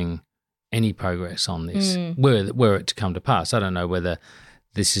frustrating any progress on this, were it to come to pass. I don't know whether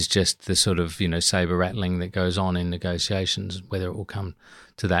this is just the sort of, saber rattling that goes on in negotiations, whether it will come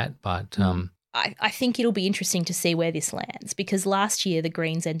to that. But I think it'll be interesting to see where this lands, because last year the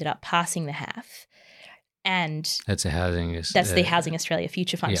Greens ended up passing the HAF. And that's the Housing Australia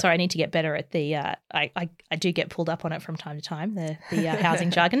Future Fund. Yeah. Sorry, I need to get better at the. I do get pulled up on it from time to time. The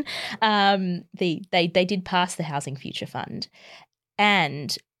housing jargon. They did pass the Housing Future Fund,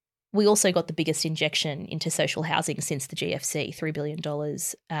 and We also got the biggest injection into social housing since the GFC, $3 billion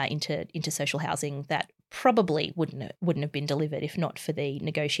into social housing that probably wouldn't have been delivered if not for the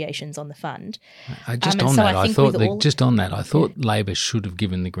negotiations on the fund. I thought Labor should have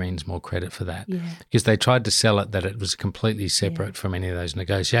given the Greens more credit for that, because they tried to sell it that it was completely separate from any of those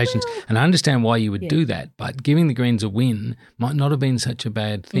negotiations. And I understand why you would do that, but giving the Greens a win might not have been such a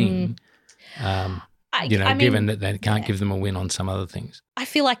bad thing. Given that they can't give them a win on some other things. I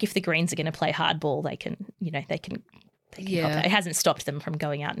feel like if the Greens are going to play hardball, they can help that. It hasn't stopped them from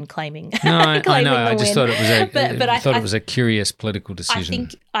going out and claiming. No, I know. I just win. thought it was a curious political decision.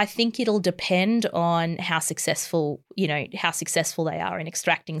 I think it'll depend on how successful they are in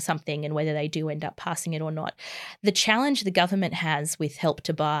extracting something and whether they do end up passing it or not. The challenge the government has with Help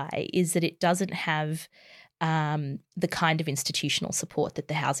to Buy is that it doesn't have the kind of institutional support that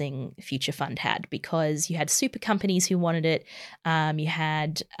the Housing Future Fund had, because you had super companies who wanted it, you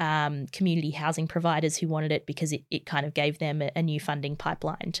had community housing providers who wanted it because it kind of gave them a new funding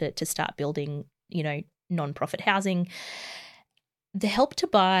pipeline to start building, non-profit housing. The Help to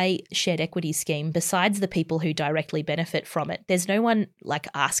Buy shared equity scheme, besides the people who directly benefit from it, there's no one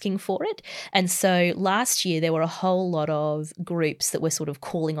asking for it. And so last year there were a whole lot of groups that were sort of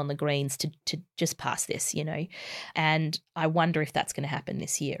calling on the Greens to just pass this, and I wonder if that's going to happen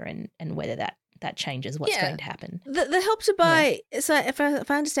this year and whether that changes what's going to happen. The Help to Buy, so if I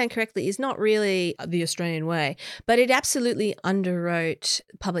understand correctly, is not really the Australian way, but it absolutely underwrote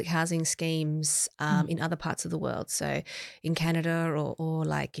public housing schemes in other parts of the world. So in Canada or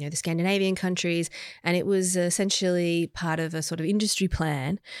the Scandinavian countries, and it was essentially part of a sort of industry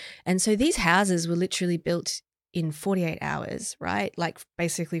plan. And so these houses were literally built in 48 hours, right?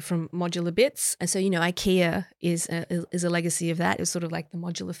 Basically from modular bits. And so, IKEA is a legacy of that. It was sort of like the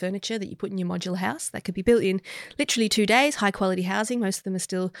modular furniture that you put in your modular house that could be built in literally 2 days, high quality housing. Most of them are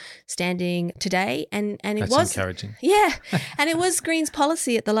still standing today. And it That's was encouraging. Yeah. And it was Greens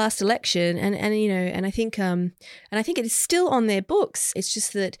policy at the last election. And I think it is still on their books. It's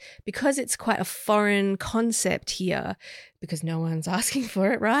just that because it's quite a foreign concept here, because no one's asking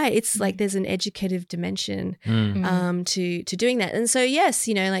for it, right? It's like there's an educative dimension to doing that. And so, yes,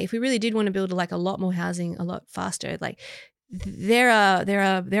 if we really did want to build a lot more housing a lot faster, there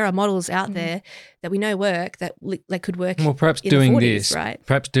are models out there that we know work that could work. Well, perhaps in doing the 40s, this, right?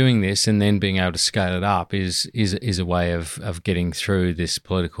 Perhaps doing this and then being able to scale it up is a way of getting through this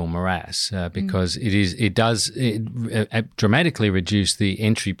political morass, because it does dramatically reduce the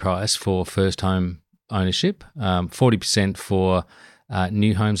entry price for first home ownership. 40% for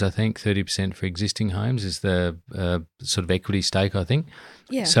new homes, I think. 30% for existing homes is the sort of equity stake, I think.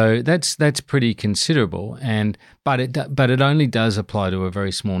 Yeah. So that's pretty considerable, but it only does apply to a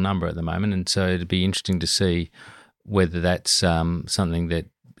very small number at the moment, and so it'd be interesting to see whether that's something that,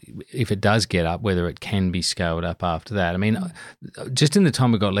 if it does get up, whether it can be scaled up after that. I mean, just in the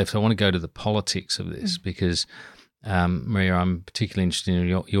time we've got left, I want to go to the politics of this because. Maria, I'm particularly interested in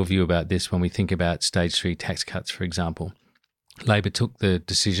your view about this when we think about stage 3 tax cuts, for example. Labor took the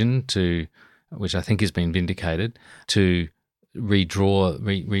decision to, which I think has been vindicated, to re-engineer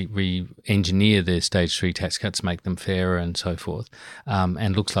the stage 3 tax cuts, make them fairer and so forth,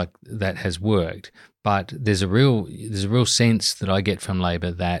 and looks like that has worked. But there's a real sense that I get from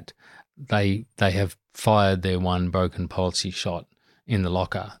Labor that they have fired their one broken policy shot in the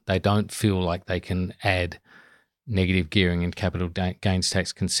locker. They don't feel like they can add negative gearing and capital gains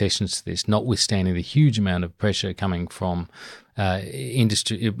tax concessions to this, notwithstanding the huge amount of pressure coming from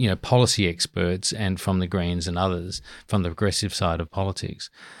industry, policy experts and from the Greens and others from the progressive side of politics.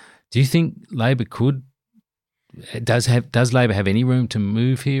 Do you think Labor does Labor have any room to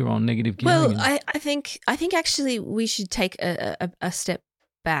move here on negative gearing? Well, I think actually we should take a step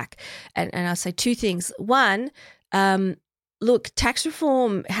back, and I'll say two things. One, look, tax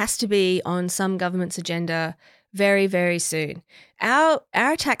reform has to be on some government's agenda very, very soon. Our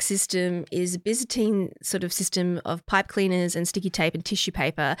tax system is a Byzantine sort of system of pipe cleaners and sticky tape and tissue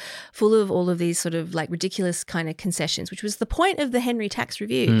paper, full of all of these sort of ridiculous kind of concessions, which was the point of the Henry Tax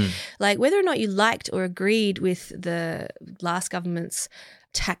Review. Whether or not you liked or agreed with the last government's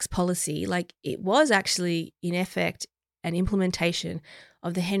tax policy, it was actually in effect an implementation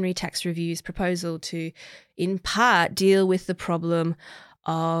of the Henry Tax Review's proposal to, in part, deal with the problem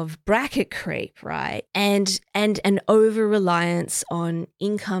of bracket creep, right? And an over-reliance on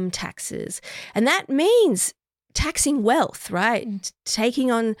income taxes. And that means taxing wealth, right? Taking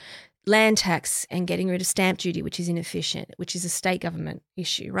on land tax and getting rid of stamp duty, which is inefficient, which is a state government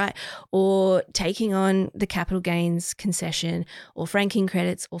issue, right? Or taking on the capital gains concession or franking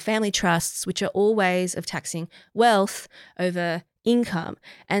credits or family trusts, which are all ways of taxing wealth over income.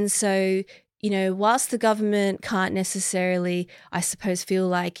 And so, whilst the government can't necessarily, I suppose, feel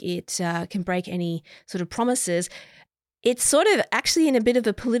like it can break any sort of promises, it's sort of actually in a bit of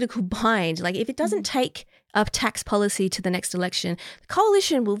a political bind. Like if it doesn't take up tax policy to the next election, the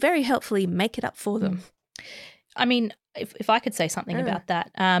coalition will very helpfully make it up for them. I mean, if I could say something about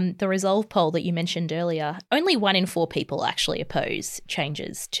that, the Resolve poll that you mentioned earlier, only 1 in 4 people actually oppose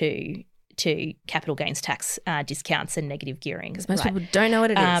changes to capital gains tax discounts and negative gearing. Because most people don't know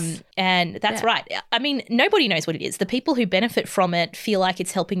what it is. And that's right. I mean, nobody knows what it is. The people who benefit from it feel like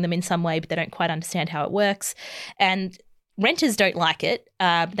it's helping them in some way, but they don't quite understand how it works. And renters don't like it.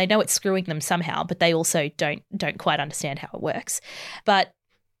 They know it's screwing them somehow, but they also don't quite understand how it works. But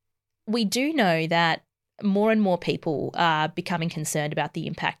we do know that more and more people are becoming concerned about the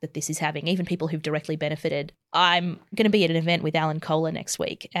impact that this is having, even people who've directly benefited. I'm going to be at an event with Alan Kohler next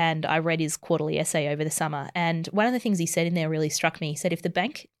week, and I read his quarterly essay over the summer. And one of the things he said in there really struck me. He said if the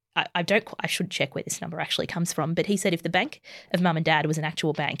bank I should check where this number actually comes from, but he said if the bank of mum and dad was an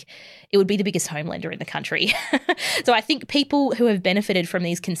actual bank, it would be the biggest home lender in the country. So I think people who have benefited from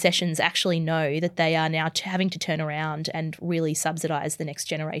these concessions actually know that they are now having to turn around and really subsidise the next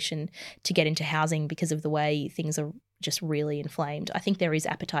generation to get into housing because of the way things are just really inflamed. I think there is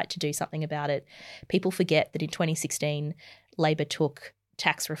appetite to do something about it. People forget that in 2016, Labor took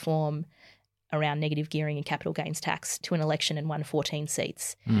tax reform around negative gearing and capital gains tax to an election and won 14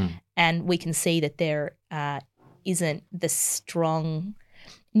 seats. And we can see that there isn't the strong,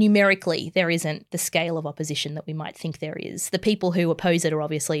 numerically, there isn't the scale of opposition that we might think there is. The people who oppose it are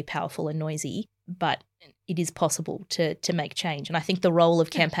obviously powerful and noisy, but it is possible to make change. And I think the role of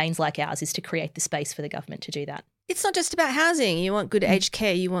campaigns like ours is to create the space for the government to do that. It's not just about housing. You want good aged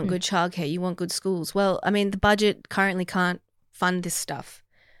care, you want good childcare, you want good schools. Well, I mean, the budget currently can't fund this stuff.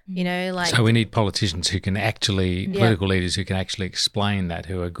 So we need politicians who can actually, political leaders who can actually explain that,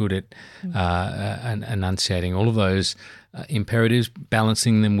 who are good at enunciating all of those imperatives,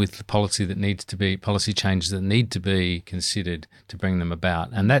 balancing them with the policy changes that need to be considered to bring them about.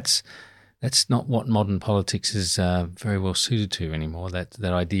 And that's not what modern politics is very well suited to anymore. That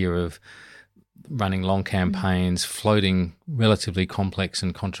idea of running long campaigns, floating relatively complex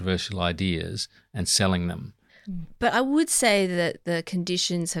and controversial ideas and selling them. But I would say that the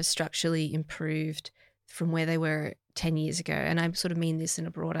conditions have structurally improved from where they were 10 years ago. And I sort of mean this in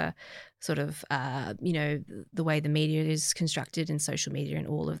a broader sort of, the way the media is constructed and social media and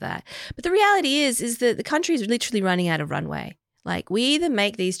all of that. But the reality is that the country is literally running out of runway. Like we either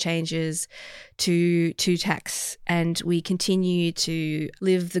make these changes to tax and we continue to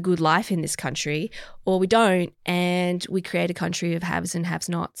live the good life in this country, or we don't and we create a country of haves and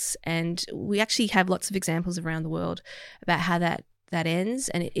have-nots. And we actually have lots of examples around the world about how that ends,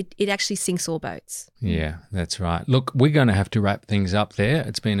 and it actually sinks all boats. Yeah, that's right. Look, we're going to have to wrap things up there.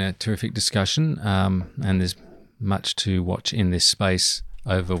 It's been a terrific discussion, and there's much to watch in this space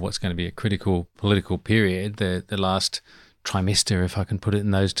over what's going to be a critical political period, the last trimester, if I can put it in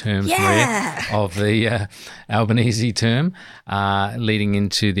those terms, Maria, of the Albanese term, leading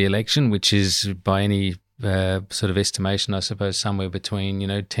into the election, which is by any sort of estimation, I suppose, somewhere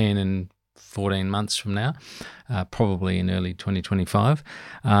between 10 and 14 months from now, probably in early 2025.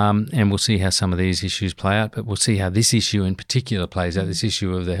 And we'll see how some of these issues play out, but we'll see how this issue in particular plays out, this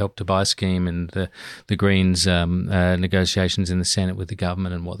issue of the Help to Buy scheme and the Greens negotiations in the Senate with the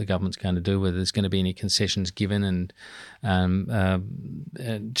government and what the government's going to do, whether there's going to be any concessions given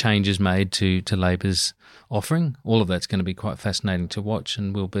and changes made to Labor's offering. All of that's going to be quite fascinating to watch,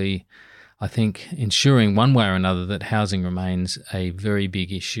 and will be, I think, ensuring one way or another that housing remains a very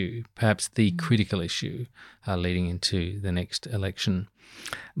big issue, perhaps the critical issue leading into the next election.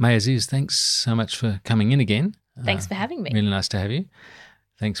 May Aziz, thanks so much for coming in again. Thanks for having me. Really nice to have you.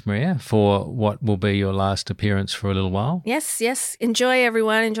 Thanks, Maria, for what will be your last appearance for a little while. Yes. Enjoy,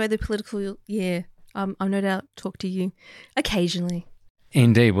 everyone. Enjoy the political year. I'll no doubt talk to you occasionally.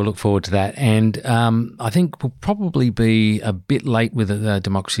 Indeed, we'll look forward to that. And I think we'll probably be a bit late with the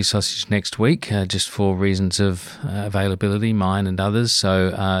Democracy Sausage next week, just for reasons of availability, mine and others.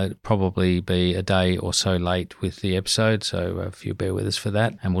 So probably be a day or so late with the episode. So if you bear with us for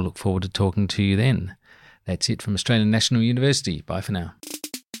that, and we'll look forward to talking to you then. That's it from Australian National University. Bye for now.